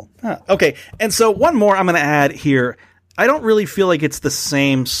 Very cool. Okay, and so one more I'm going to add here. I don't really feel like it's the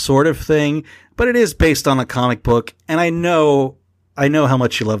same sort of thing, but it is based on a comic book, and I know how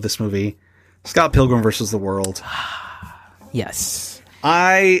much you love this movie. Scott Pilgrim versus the World. Yes.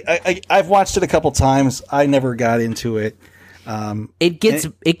 I've watched it a couple times. I never got into it. It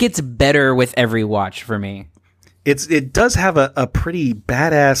gets better with every watch for me. It does have a pretty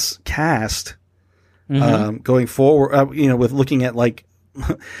badass cast going forward. With looking at like,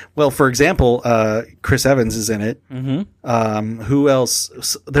 well, for example, Chris Evans is in it. Mm-hmm. Who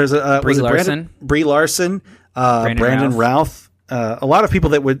else? There's Brie Larson. Brie Larson. Brandon Routh. A lot of people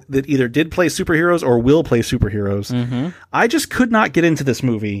that either did play superheroes or will play superheroes. Mm-hmm. I just could not get into this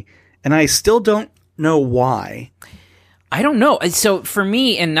movie, and I still don't know why. I don't know. So for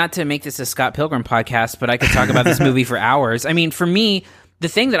me, and not to make this a Scott Pilgrim podcast, but I could talk about this movie for hours. I mean, for me, the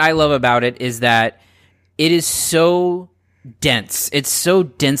thing that I love about it is that it is so dense. It's so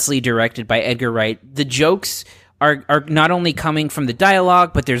densely directed by Edgar Wright. The jokes are not only coming from the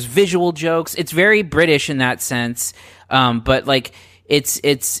dialogue, but there's visual jokes. It's very British in that sense. But like it's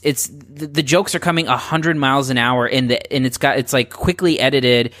the jokes are coming 100 miles an hour, and it's like quickly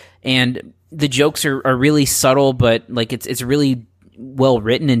edited, and the jokes are really subtle, but like it's really well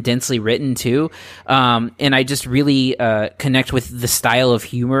written and densely written too. And I just really connect with the style of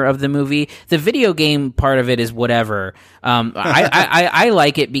humor of the movie. The video game part of it is whatever. I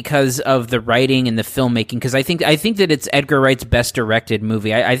like it because of the writing and the filmmaking, because I think that it's Edgar Wright's best directed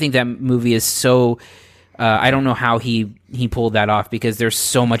movie. I think that movie is so. I don't know how he pulled that off, because there's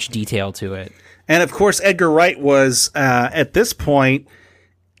so much detail to it. And of course, Edgar Wright was at this point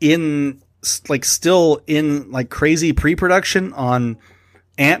still in crazy pre-production on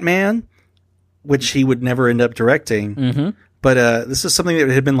Ant-Man, which he would never end up directing. Mm-hmm. But this is something that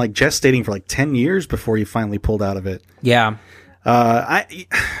had been gestating for 10 years before he finally pulled out of it. Yeah.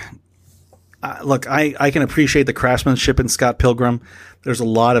 Look, I can appreciate the craftsmanship in Scott Pilgrim. There's a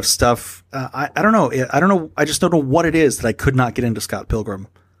lot of stuff. I don't know. I just don't know what it is that I could not get into Scott Pilgrim.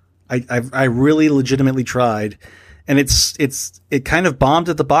 I really legitimately tried, and it kind of bombed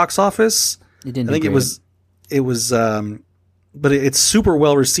at the box office. It didn't. I think it was, but it's super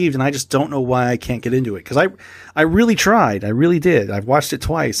well received, and I just don't know why I can't get into it, because I really tried. I really did. I've watched it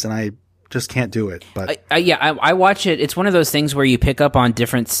twice, and I just can't do it. But I watch it. It's one of those things where you pick up on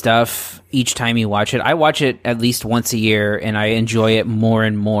different stuff each time you watch it. I watch it at least once a year, and I enjoy it more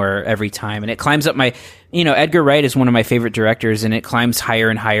and more every time. And it climbs up my, Edgar Wright is one of my favorite directors, and it climbs higher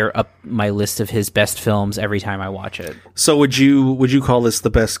and higher up my list of his best films every time I watch it. So would you call this the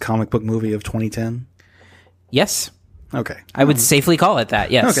best comic book movie of 2010? Yes. Okay. I would safely call it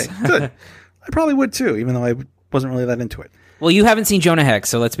that. Yes. Okay. Good. I probably would too, even though I wasn't really that into it. Well, you haven't seen Jonah Hex,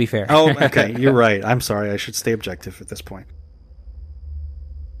 so let's be fair. Oh, okay. You're right. I'm sorry. I should stay objective at this point.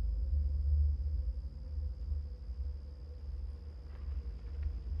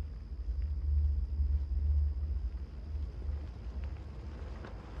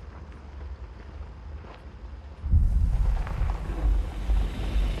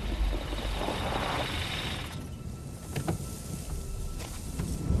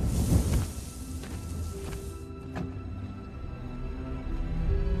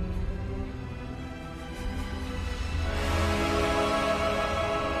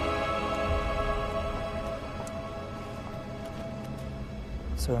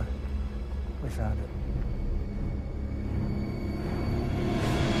 So, we found it.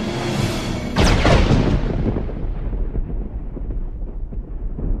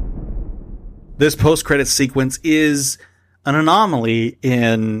 This post-credits sequence is an anomaly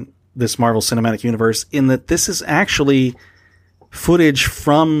in this Marvel Cinematic Universe, in that this is actually footage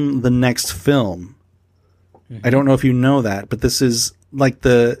from the next film. Mm-hmm. I don't know if you know that, but this is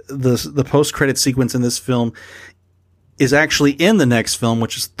the post-credits sequence in this film is actually in the next film,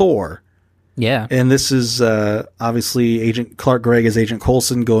 which is Thor. Yeah. And this is obviously Agent Clark Gregg as Agent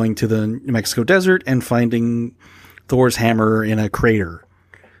Coulson going to the New Mexico desert and finding Thor's hammer in a crater.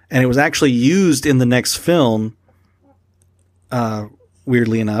 And it was actually used in the next film,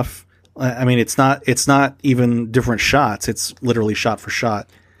 weirdly enough. I mean, it's not even different shots. It's literally shot for shot.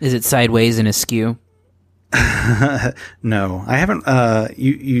 Is it sideways and askew? No, I haven't.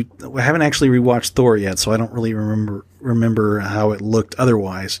 You haven't actually rewatched Thor yet, so I don't really remember how it looked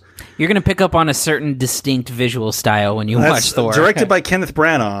otherwise. You're going to pick up on a certain distinct visual style when you watch Thor. Directed by Kenneth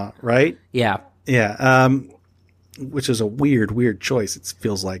Branagh, right? Yeah. Yeah. Which is a weird choice, it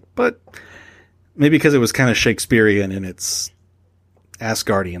feels like. But maybe because it was kind of Shakespearean in its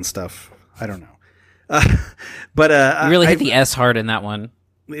Asgardian stuff. I don't know. But you really hit the S hard in that one.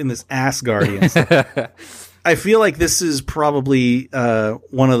 In this Asgardian stuff. I feel like this is probably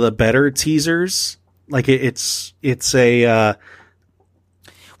one of the better teasers. Like it's a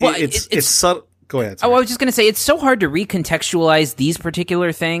it's subtle. Go ahead. Oh, I was just going to say it's so hard to recontextualize these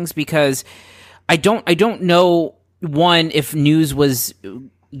particular things because I don't know, one, if news was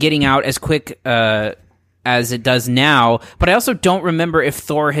getting out as quick as it does now, but I also don't remember if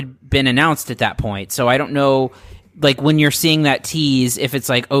Thor had been announced at that point. So I don't know, like, when you're seeing that tease, if it's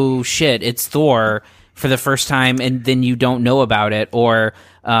like, oh shit, it's Thor for the first time and then you don't know about it, or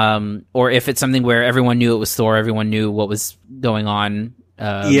if it's something where everyone knew it was Thor, everyone knew what was going on.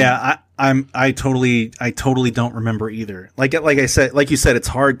 I totally don't remember either. Like you said, it's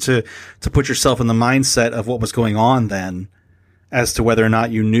hard to put yourself in the mindset of what was going on then, as to whether or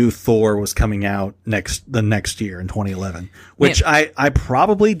not you knew Thor was coming out the next year in 2011, which I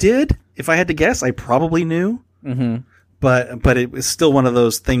probably did. If I had to guess, I probably knew. Mm-hmm. But it was still one of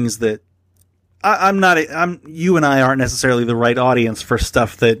those things that you and I aren't necessarily the right audience for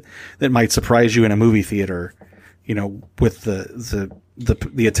stuff that might surprise you in a movie theater, you know, with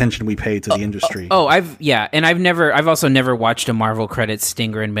the attention we pay to the industry. I've also never watched a Marvel credits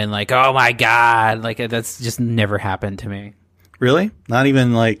stinger and been like, oh my God, like that's just never happened to me. Really? Not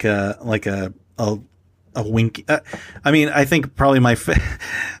even like a wink. I mean, I think probably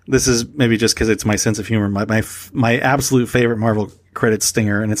this is maybe just because it's my sense of humor. My absolute favorite Marvel credits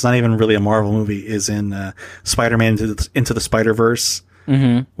stinger, and it's not even really a Marvel movie, is in Spider-Man Into the Spider-Verse,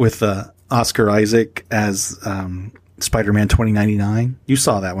 mm-hmm. with Oscar Isaac as Spider-Man 2099. You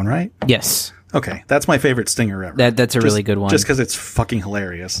saw that one, right? Yes. Okay, that's my favorite stinger ever. That's a really good one. Just because it's fucking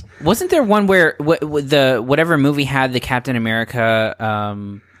hilarious. Wasn't there one where whatever movie had the Captain America?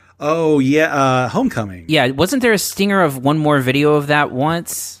 Oh yeah, Homecoming. Yeah, wasn't there a stinger of one more video of that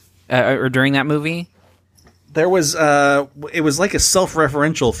once or during that movie? There was. It was like a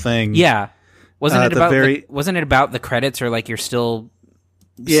self-referential thing. Yeah, wasn't it about the credits, or like you're still?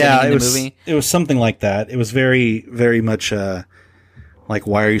 Yeah, it was. Movie? It was something like that. It was very, very much like,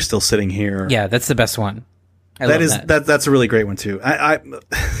 why are you still sitting here? Yeah, that's the best one. That's a really great one too.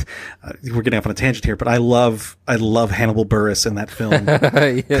 We're getting off on a tangent here, but I love Hannibal Buress in that film,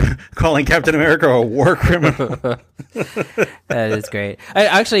 calling Captain America a war criminal. That is great.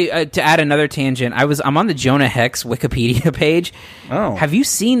 Actually, to add another tangent, I'm on the Jonah Hex Wikipedia page. Oh, have you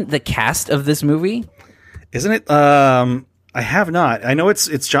seen the cast of this movie? Isn't it? I have not. I know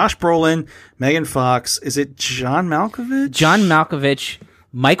it's Josh Brolin, Megan Fox. Is it John Malkovich? John Malkovich,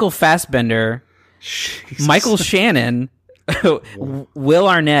 Michael Fassbender, Jesus. Michael Shannon, Will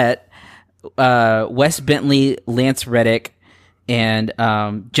Arnett, Wes Bentley, Lance Reddick, and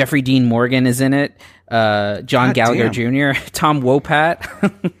Jeffrey Dean Morgan is in it. John Gallagher Jr., Tom Wopat.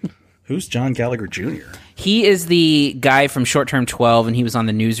 Who's John Gallagher Jr.? He is the guy from Short Term 12, and he was on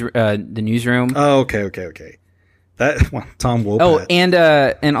the newsroom. Oh, okay. Tom Wopat. Oh,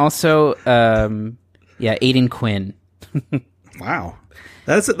 and also, Aidan Quinn. Wow,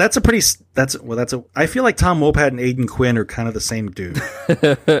 I feel like Tom Wopat and Aidan Quinn are kind of the same dude.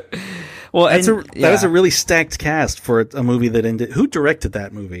 Well, that is a really stacked cast for a movie that ended. Who directed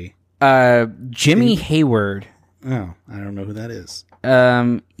that movie? Jimmy Hayward. Oh, I don't know who that is.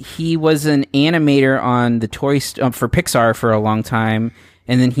 He was an animator on the for Pixar for a long time.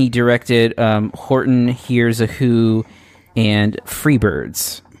 And then he directed Horton Hears a Who and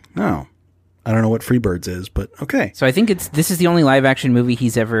Freebirds. Oh, I don't know what Freebirds is, but okay. So I think this is the only live action movie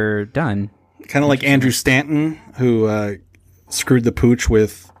he's ever done. Kind of like Andrew Stanton, who screwed the pooch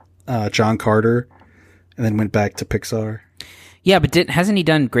with John Carter, and then went back to Pixar. Yeah, but hasn't he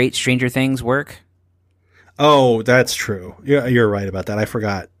done great Stranger Things work? Oh, that's true. Yeah, you're right about that. I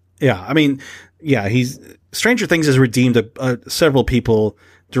forgot. Yeah, I mean, yeah, Stranger Things has redeemed several people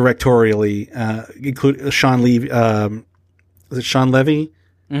directorially, including Sean Levy. Was it Sean Levy?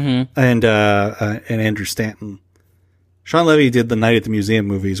 Mm-hmm. And Andrew Stanton. Sean Levy did the Night at the Museum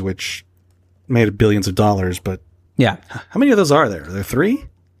movies, which made billions of dollars, but yeah, how many of those are there? Are there 3?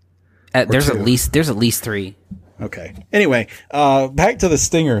 There's at least 3. Okay. Anyway, back to the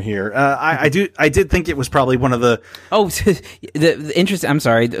stinger here. I did think it was probably one of the. Oh, the interesting. I'm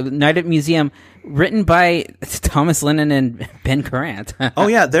sorry. The Night at Museum, written by Thomas Lennon and Ben Grant. Oh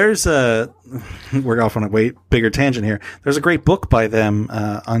yeah, there's we're off on a way bigger tangent here. There's a great book by them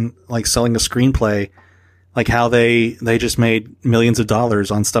on like selling a screenplay, like how they just made millions of dollars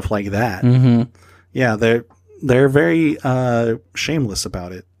on stuff like that. Mm-hmm. Yeah, they're very shameless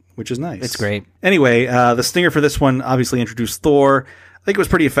about it, which is nice. It's great. Anyway, the stinger for this one obviously introduced Thor. I think it was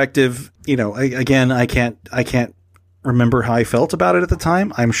pretty effective. You know, again, I can't remember how I felt about it at the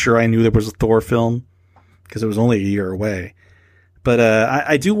time. I'm sure I knew there was a Thor film because it was only a year away. But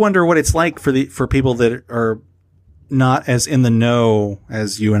I do wonder what it's like for people that are not as in the know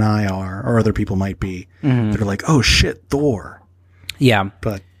as you and I are, or other people might be. Mm-hmm. They're like, oh shit, Thor. Yeah.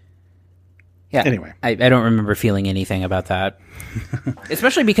 But yeah. Anyway, I don't remember feeling anything about that,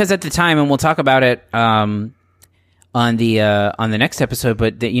 especially because at the time, and we'll talk about it on the next episode.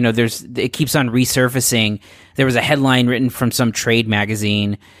 But it keeps on resurfacing. There was a headline written from some trade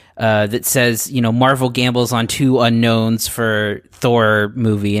magazine that says, Marvel gambles on 2 unknowns for Thor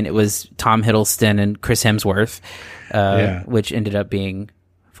movie, and it was Tom Hiddleston and Chris Hemsworth, which ended up being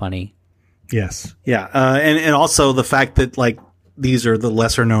funny. Yes, yeah, and also the fact that like. These are the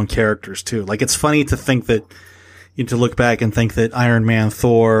lesser known characters too. Like it's funny to think that to look back and think that Iron Man,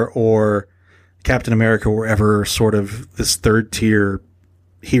 Thor, or Captain America were ever sort of this third tier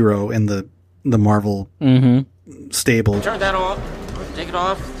hero in the Marvel stable. Turn that off. Take it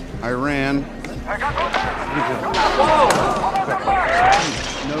off. Iran.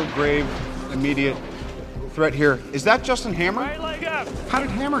 No grave immediate threat here. Is that Justin Hammer? How did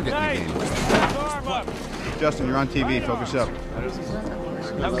Hammer get in the game? Justin, you're on TV. Focus up.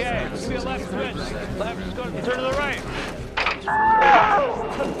 Okay, let's be a left switch. Left is going to turn to the right. Oh,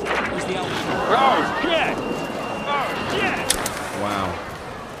 shit! Oh, shit! Wow.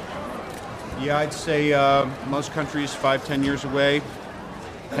 Yeah, I'd say most countries 5-10 years away.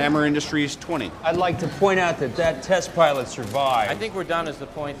 Hammer Industries 20. I'd like to point out that test pilot survived. I think we're done is the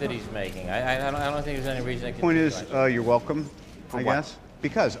point that he's making. I don't think there's any reason. Point is, you're welcome, I guess.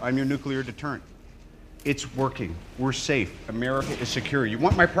 Because I'm your nuclear deterrent. It's working. We're safe. America is secure. You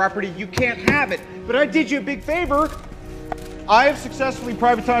want my property? You can't have it. But I did you a big favor. I have successfully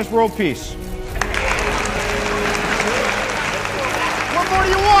privatized world peace. What more do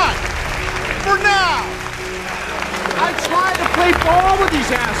you want? For now! I tried to play ball with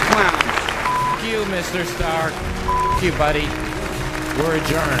these ass clowns. F you, Mr. Stark. F you, buddy. We're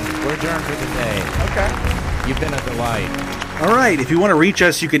adjourned. We're adjourned for the day. Okay. You've been a delight. All right. If you want to reach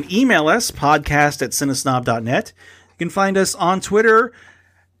us, you can email us, podcast@cinesnob.net. You can find us on Twitter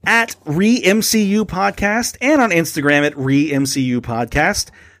at ReMCUPodcast and on Instagram at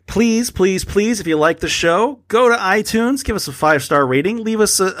ReMCUPodcast. Please, please, please, if you like the show, go to iTunes, give us a 5-star rating, leave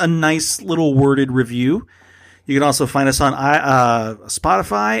us a nice little worded review. You can also find us on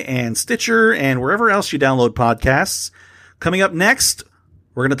Spotify and Stitcher and wherever else you download podcasts. Coming up next,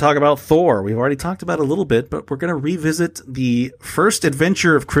 we're going to talk about Thor. We've already talked about it a little bit, but we're going to revisit the first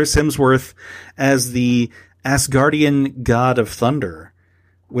adventure of Chris Hemsworth as the Asgardian god of thunder,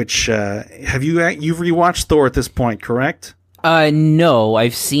 which, you've rewatched Thor at this point, correct? No,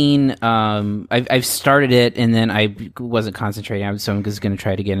 I've seen, I've started it and then I wasn't concentrating, so I'm just going to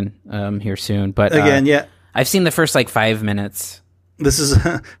try it again, here soon. But, again, yeah. I've seen the first 5 minutes. This is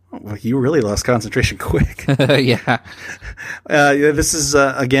you really lost concentration quick. Yeah. This is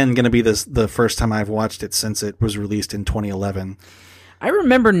again going to be the first time I've watched it since it was released in 2011. I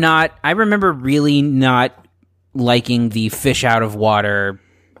remember really not liking the fish out of water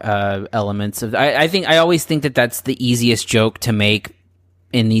elements of. I always think that that's the easiest joke to make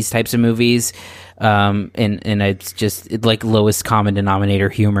in these types of movies, and it's just like lowest common denominator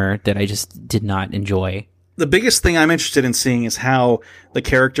humor that I just did not enjoy. The biggest thing I'm interested in seeing is how the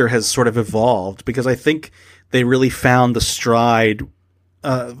character has sort of evolved, because I think they really found the stride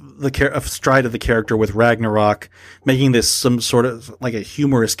of the character with Ragnarok, making this some sort of like a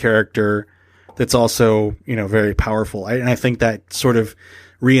humorous character that's also, very powerful. And I think that sort of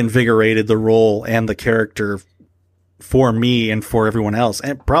reinvigorated the role and the character for me and for everyone else,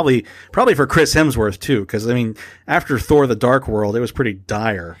 and probably for Chris Hemsworth too, because after Thor: The Dark World, it was pretty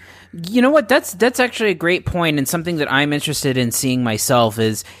dire. You know what? That's actually a great point, and something that I'm interested in seeing myself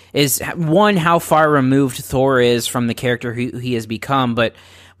is one, how far removed Thor is from the character he has become, but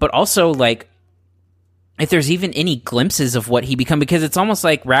also like if there's even any glimpses of what he become, because it's almost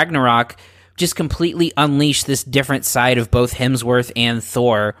like Ragnarok just completely unleashed this different side of both Hemsworth and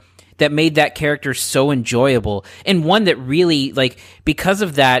Thor. that made that character so enjoyable, and one that really, like, because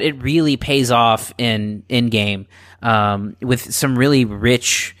of that, it really pays off in Endgame, with some really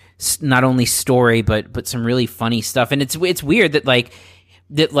rich, not only story but some really funny stuff. And it's weird that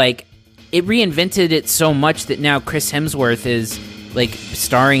it reinvented it so much that now Chris Hemsworth is like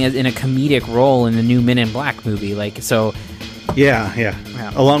starring in a comedic role in the new Men in Black movie. Like, so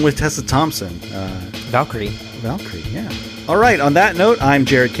yeah. Along with Tessa Thompson, Valkyrie, yeah. All right, on that note, I'm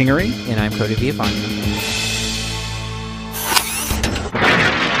Jared Kingery. And I'm Cody Villafana.